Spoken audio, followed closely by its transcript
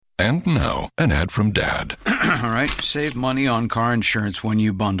And now, an ad from Dad. All right, save money on car insurance when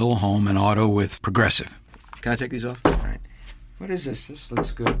you bundle home and auto with Progressive. Can I take these off? All right. What is this? This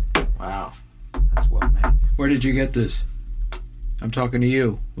looks good. Wow, that's well made. Where did you get this? I'm talking to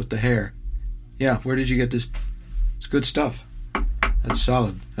you with the hair. Yeah, where did you get this? It's good stuff. That's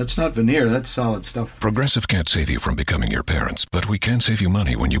solid. That's not veneer, that's solid stuff. Progressive can't save you from becoming your parents, but we can save you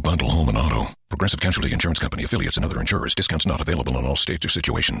money when you bundle home and auto. Progressive Casualty Insurance Company, affiliates, and other insurers. Discounts not available in all states or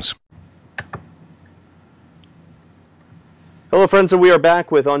situations. Hello, friends, and we are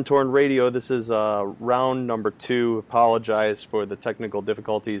back with Untorn Radio. This is round number 2. Apologize for the technical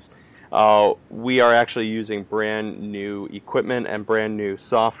difficulties. We are actually using brand new equipment and brand new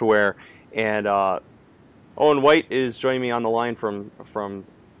software, and Owen White is joining me on the line from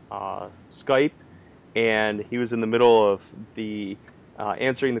Skype, and he was in the middle of the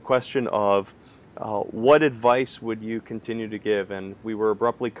answering the question of what advice would you continue to give, and we were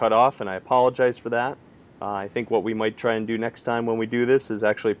abruptly cut off, and I apologize for that. I think what we might try and do next time when we do this is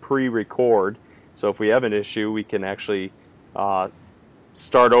actually pre-record, so if we have an issue, we can actually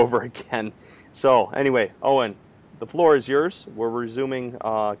start over again. So anyway, Owen, the floor is yours. We're resuming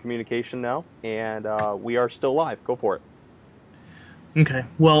communication now, and we are still live. Go for it. Okay.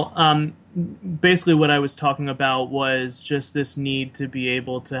 Well, basically what I was talking about was just this need to be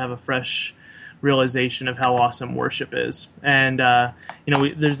able to have a fresh realization of how awesome worship is. And,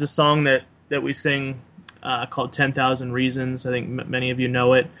 there's this song that we sing called 10,000 Reasons. I think many of you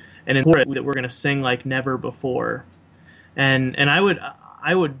know it. And in it, that we're going to sing like never before. And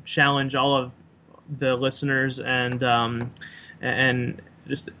I would challenge all of the listeners and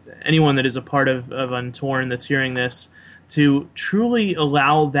just anyone that is a part of Untorn that's hearing this to truly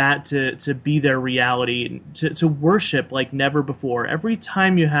allow that to be their reality, to worship like never before. Every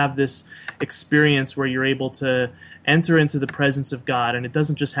time you have this experience where you're able to enter into the presence of God, and it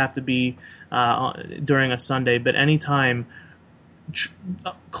doesn't just have to be during a Sunday, but anytime,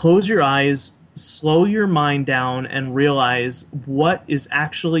 close your eyes, slow your mind down, and realize what is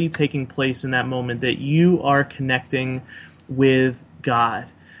actually taking place in that moment, that you are connecting with God,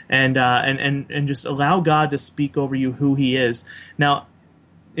 and just allow God to speak over you who He is. Now,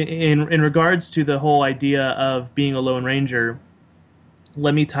 in regards to the whole idea of being a Lone Ranger,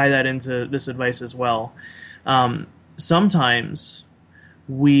 let me tie that into this advice as well. Sometimes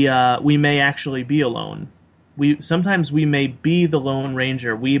we may actually be alone. Sometimes we may be the Lone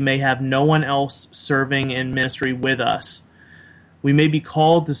Ranger. We may have no one else serving in ministry with us. We may be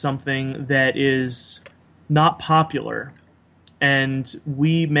called to something that is not popular, and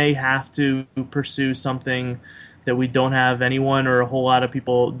we may have to pursue something that we don't have anyone or a whole lot of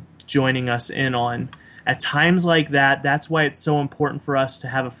people joining us in on. At times like that, that's why it's so important for us to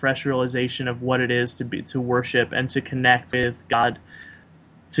have a fresh realization of what it is to worship and to connect with God,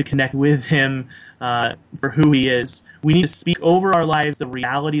 to connect with Him for who He is. We need to speak over our lives the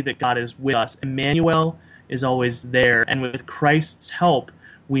reality that God is with us. Emmanuel is always there, and with Christ's help,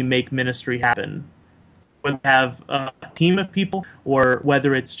 we make ministry happen. Whether we have a team of people or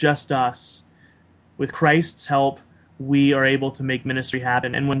whether it's just us, with Christ's help, we are able to make ministry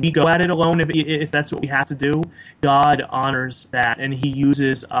happen. And when we go at it alone, if that's what we have to do, God honors that, and He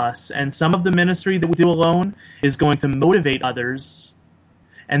uses us. And some of the ministry that we do alone is going to motivate others,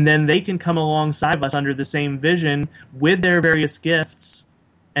 and then they can come alongside us under the same vision with their various gifts,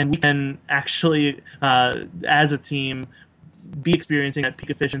 and we can actually, as a team, be experiencing that peak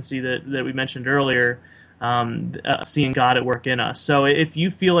efficiency that we mentioned earlier, seeing God at work in us. So if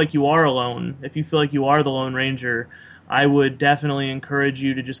you feel like you are alone, if you feel like you are the Lone Ranger, I would definitely encourage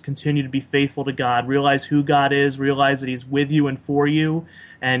you to just continue to be faithful to God. Realize who God is, realize that He's with you and for you,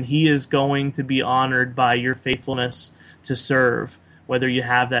 and He is going to be honored by your faithfulness to serve, whether you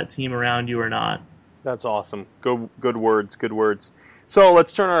have that team around you or not. That's awesome. Good words, good words. So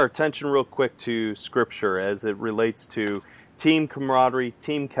let's turn our attention real quick to Scripture as it relates to team camaraderie,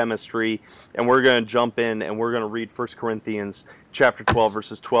 team chemistry, and we're going to jump in and we're going to read 1 Corinthians chapter 12,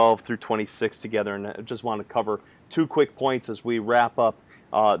 verses 12 through 26 together. And I just want to cover 2 quick points as we wrap up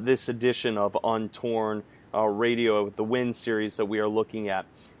this edition of Untorn Radio, the WIN series that we are looking at.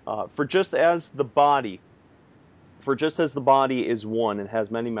 For just as the body is one and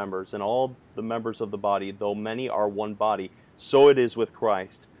has many members, and all the members of the body, though many, are one body, so it is with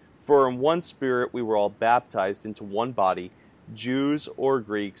Christ. For in one Spirit we were all baptized into one body, Jews or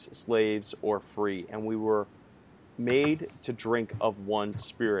Greeks, slaves or free, and we were made to drink of one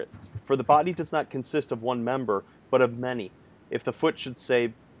Spirit. For the body does not consist of one member, but of many. If the foot should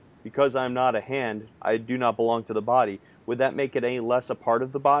say, because I am not a hand, I do not belong to the body, would that make it any less a part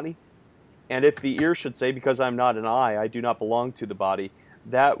of the body? And if the ear should say, because I am not an eye, I do not belong to the body,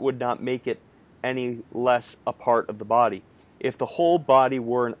 that would not make it any less a part of the body. If the whole body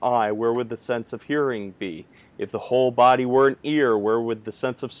were an eye, where would the sense of hearing be? If the whole body were an ear, where would the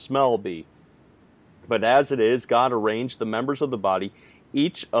sense of smell be? But as it is, God arranged the members of the body,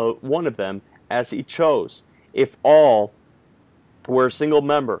 each one of them, as He chose. If all were a single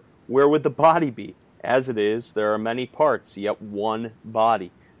member, where would the body be? As it is, there are many parts, yet one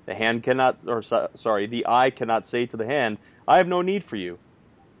body. The eye cannot say to the hand, I have no need for you.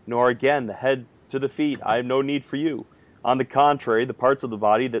 Nor again the head to the feet, I have no need for you. On the contrary, the parts of the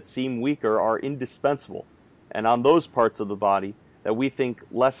body that seem weaker are indispensable, and on those parts of the body that we think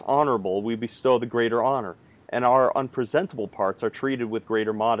less honorable we bestow the greater honor, and our unpresentable parts are treated with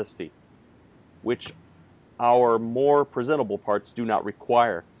greater modesty, which our more presentable parts do not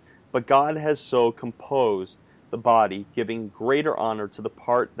require. But God has so composed the body, giving greater honor to the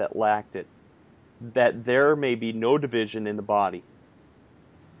part that lacked it, that there may be no division in the body,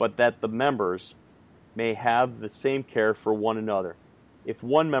 but that the members may have the same care for one another. If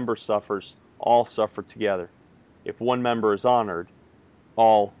one member suffers, all suffer together. If one member is honored,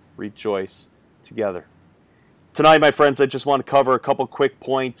 all rejoice together. Tonight, my friends, I just want to cover a couple quick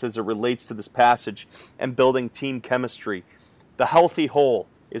points as it relates to this passage and building team chemistry. The healthy whole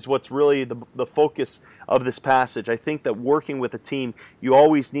is what's really the focus of this passage. I think that working with a team, you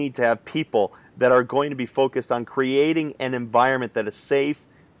always need to have people that are going to be focused on creating an environment that is safe,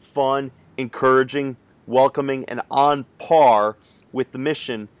 fun, encouraging, welcoming, and on par with the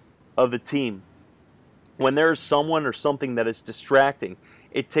mission of the team. When there is someone or something that is distracting,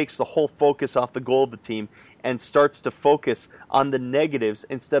 it takes the whole focus off the goal of the team and starts to focus on the negatives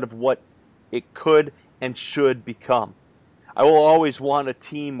instead of what it could and should become. I will always want a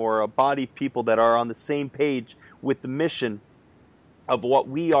team or a body of people that are on the same page with the mission of what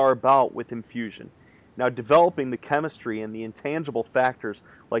we are about with Infusion. Now, developing the chemistry and the intangible factors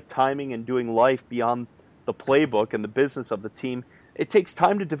like timing and doing life beyond the playbook and the business of the team, it takes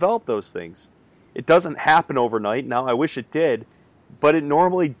time to develop those things. It doesn't happen overnight. Now, I wish it did, but it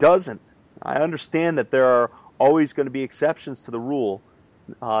normally doesn't. I understand that there are always going to be exceptions to the rule.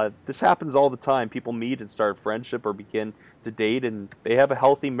 This happens all the time. People meet and start a friendship or begin to date, and they have a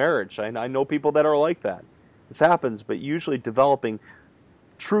healthy marriage. I know people that are like that. This happens, but usually developing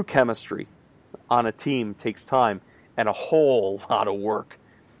true chemistry on a team takes time and a whole lot of work.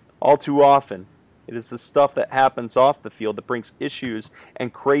 All too often, it is the stuff that happens off the field that brings issues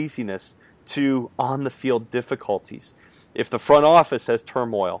and craziness to on-the-field difficulties. If the front office has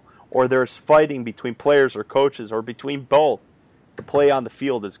turmoil, or there's fighting between players or coaches, or between both, the play on the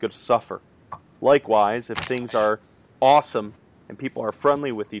field is going to suffer. Likewise, if things are awesome and people are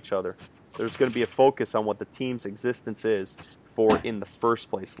friendly with each other, there's going to be a focus on what the team's existence is for in the first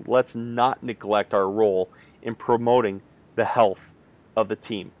place. Let's not neglect our role in promoting the health of the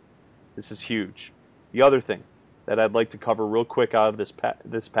team. This is huge. The other thing that I'd like to cover real quick out of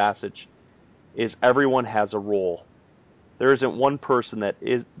this passage is everyone has a role. There isn't one person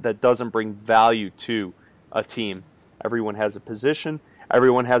that doesn't bring value to a team. Everyone has a position.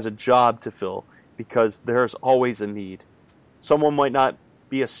 Everyone has a job to fill because there's always a need. Someone might not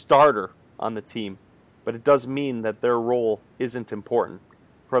be a starter on the team, but it doesn't mean that their role isn't important.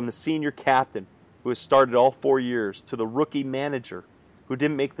 From the senior captain, who has started all 4 years, to the rookie manager, who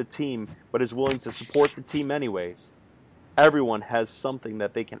didn't make the team but is willing to support the team anyways. Everyone has something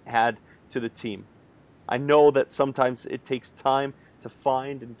that they can add to the team. I know that sometimes it takes time to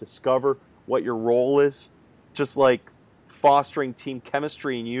find and discover what your role is. Just like fostering team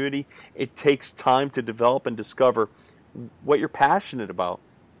chemistry and unity, it takes time to develop and discover what you're passionate about.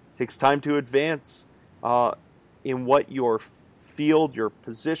 It takes time to advance in what your field, your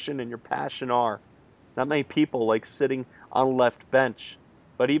position, and your passion are. Not many people like sitting on the left bench,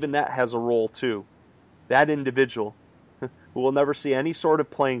 but even that has a role too. That individual who will never see any sort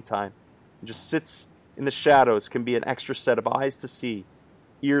of playing time and just sits in the shadows can be an extra set of eyes to see,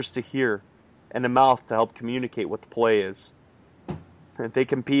 ears to hear, and a mouth to help communicate what the play is. And they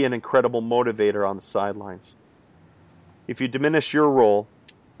can be an incredible motivator on the sidelines. If you diminish your role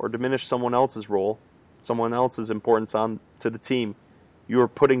or diminish someone else's role, someone else's importance to the team, you are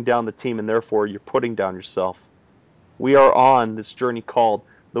putting down the team, and therefore you're putting down yourself. We are on this journey called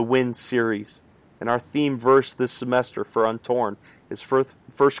the Win Series, and our theme verse this semester for Untorn is 1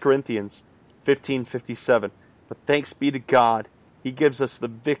 Corinthians 15:57. But thanks be to God, He gives us the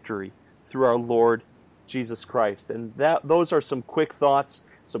victory through our Lord Jesus Christ. And those are some quick thoughts,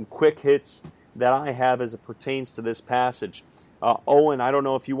 some quick hits that I have as it pertains to this passage. Owen, I don't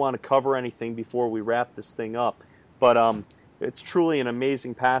know if you want to cover anything before we wrap this thing up, but it's truly an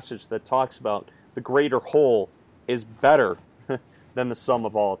amazing passage that talks about the greater whole is better than the sum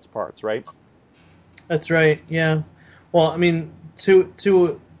of all its parts, right? That's right. Yeah. Well, I mean,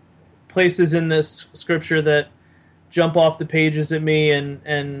 two places in this scripture that jump off the pages at me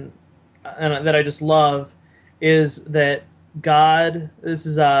and that I just love is that God. This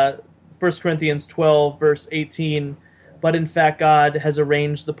is 1 Corinthians 12 verse 18. But in fact, God has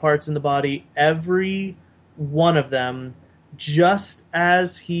arranged the parts in the body, every one of them, just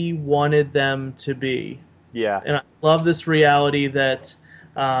as He wanted them to be. Yeah. And I love this reality that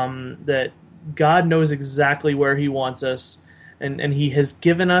that God knows exactly where He wants us, and He has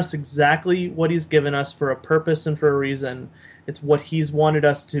given us exactly what He's given us for a purpose and for a reason. It's what He's wanted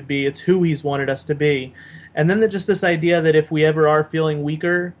us to be. It's who He's wanted us to be. And then just this idea that if we ever are feeling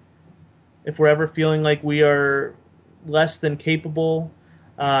weaker, if we're ever feeling like we are less than capable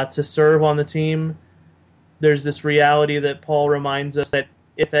to serve on the team, there's this reality that Paul reminds us that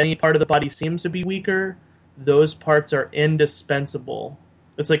if any part of the body seems to be weaker, those parts are indispensable.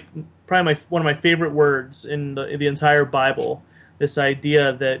 It's like probably one of my favorite words in the entire Bible, this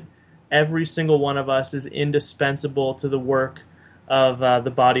idea that every single one of us is indispensable to the work of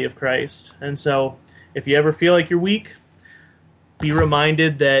the body of Christ. And so if you ever feel like you're weak, be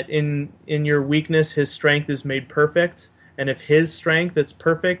reminded that in your weakness, His strength is made perfect. And if His strength that's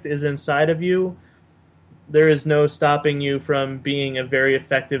perfect is inside of you, there is no stopping you from being a very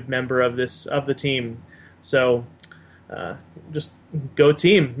effective member of the team. So just go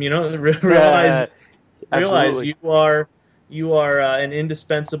team, realize you are an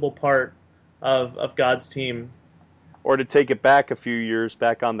indispensable part of God's team. Or to take it back a few years,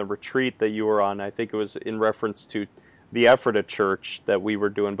 back on the retreat that you were on, I think it was in reference to the Ephrata Church that we were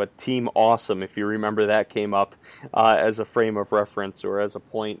doing, but Team Awesome, if you remember, that came up as a frame of reference or as a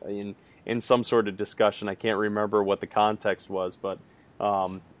point in some sort of discussion. I can't remember what the context was, but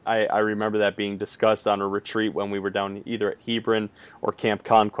I remember that being discussed on a retreat when we were down either at Hebron or Camp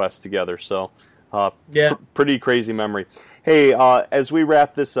Conquest together. So, pretty crazy memory. Hey, as we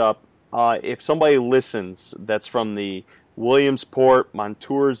wrap this up, if somebody listens that's from the Williamsport,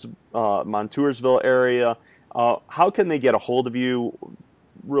 Montoursville area, how can they get a hold of you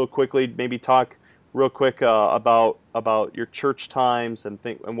real quickly? Maybe talk real quick about your church times and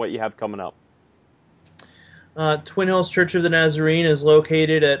what you have coming up. Twin Hills Church of the Nazarene is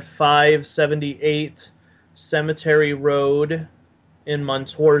located at 578 Cemetery Road in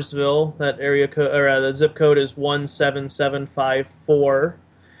Montoursville. That area the zip code is 17754.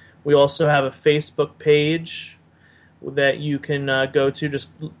 We also have a Facebook page that you can go to.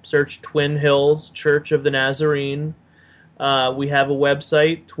 Just search Twin Hills Church of the Nazarene. We have a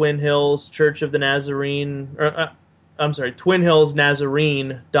website, Twin Hills Church of the Nazarene.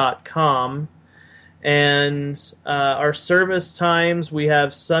 TwinHillsNazarene.com. And our service times, we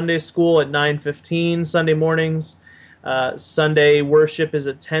have Sunday school at 9:15 Sunday mornings. Sunday worship is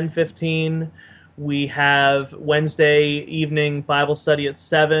at 10:15. We have Wednesday evening Bible study at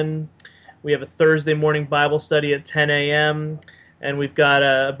 7. We have a Thursday morning Bible study at 10 a.m. And we've got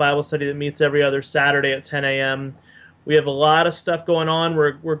a Bible study that meets every other Saturday at 10 a.m. We have a lot of stuff going on.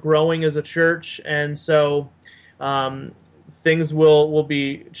 We're growing as a church, and so things will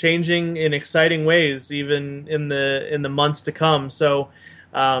be changing in exciting ways, even in the months to come. So,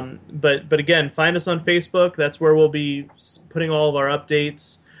 but again, find us on Facebook. That's where we'll be putting all of our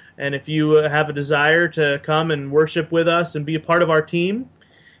updates. And if you have a desire to come and worship with us and be a part of our team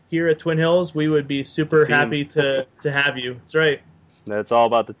here at Twin Hills, we would be super happy to have you. That's right. That's all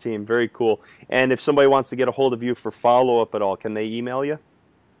about the team. Very cool. And if somebody wants to get a hold of you for follow-up at all, can they email you?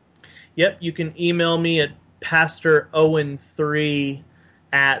 Yep, you can email me at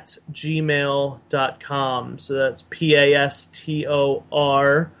PastorOwen3@gmail.com. So that's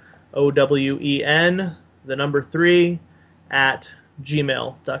PastorOwen, the number 3, at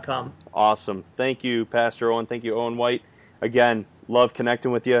gmail.com. Awesome. Thank you, Pastor Owen. Thank you, Owen White. Again, love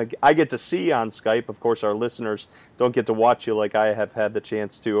connecting with you. I get to see you on Skype. Of course, our listeners don't get to watch you like I have had the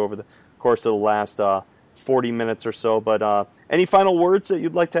chance to over the course of the last 40 minutes or so. But any final words that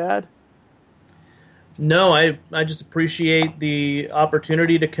you'd like to add? No, I just appreciate the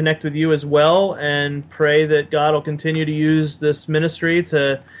opportunity to connect with you as well, and pray that God will continue to use this ministry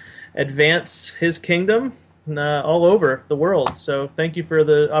to advance His kingdom all over the world. So thank you for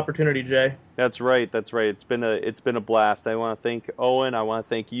the opportunity, Jay. That's right. It's been a blast. I want to thank Owen. I want to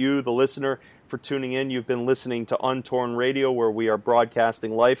thank you, the listener, for tuning in. You've been listening to Untorn Radio, where we are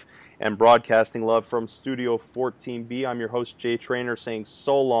broadcasting life and broadcasting love from Studio 14B. I'm your host, Jay Trainer, saying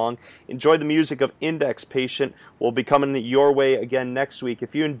so long. Enjoy the music of Index Patient. We'll be coming your way again next week.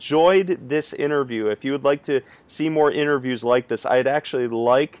 If you enjoyed this interview, if you would like to see more interviews like this, I'd actually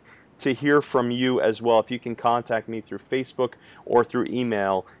like to hear from you as well. If you can contact me through Facebook or through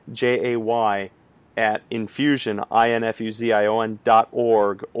email,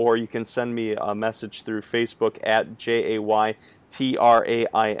 jay@infuzion.org, or you can send me a message through Facebook at JAYTRAINER.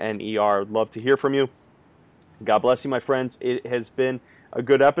 I'd love to hear from you. God bless you, my friends. It has been a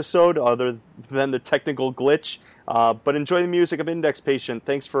good episode, other than the technical glitch. But enjoy the music of Index Patient.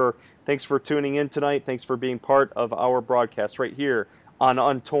 Thanks for tuning in tonight. Thanks for being part of our broadcast right here on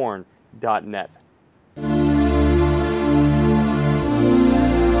untorn.net.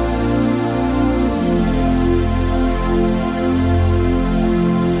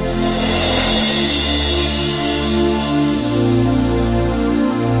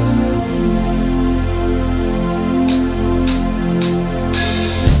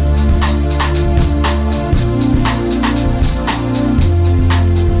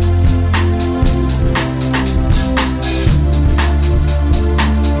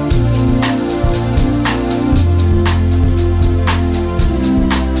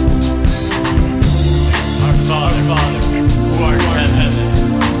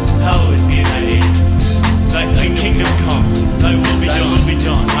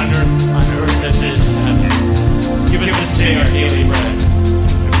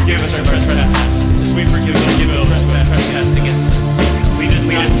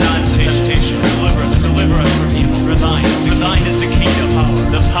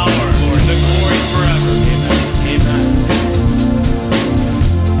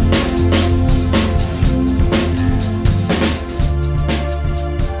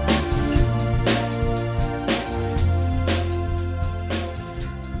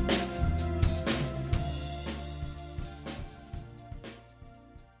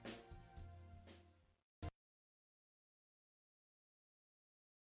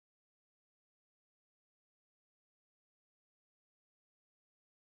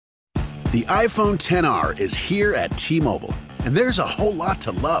 The iPhone XR is here at T-Mobile, and there's a whole lot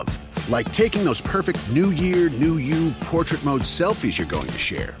to love, like taking those perfect New Year, New You portrait mode selfies you're going to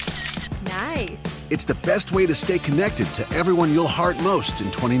share. Nice. It's the best way to stay connected to everyone you'll heart most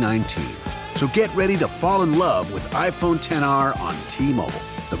in 2019. So get ready to fall in love with iPhone XR on T-Mobile,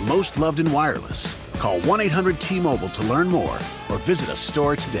 the most loved in wireless. Call 1-800-T-Mobile to learn more or visit a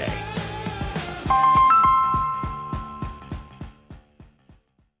store today.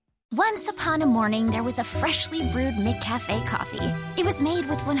 Once upon a morning, there was a freshly brewed McCafe coffee. It was made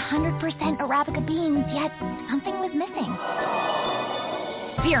with 100% Arabica beans, yet something was missing.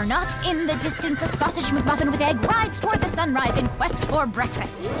 Fear not, in the distance, a sausage McMuffin with egg rides toward the sunrise in quest for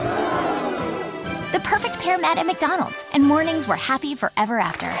breakfast. The perfect pair met at McDonald's, and mornings were happy forever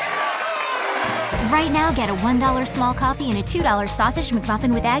after. Right now, get a $1 small coffee and a $2 sausage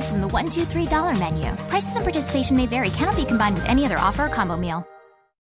McMuffin with egg from the $1, $2, $3 menu. Prices and participation may vary. Cannot be combined with any other offer or combo meal.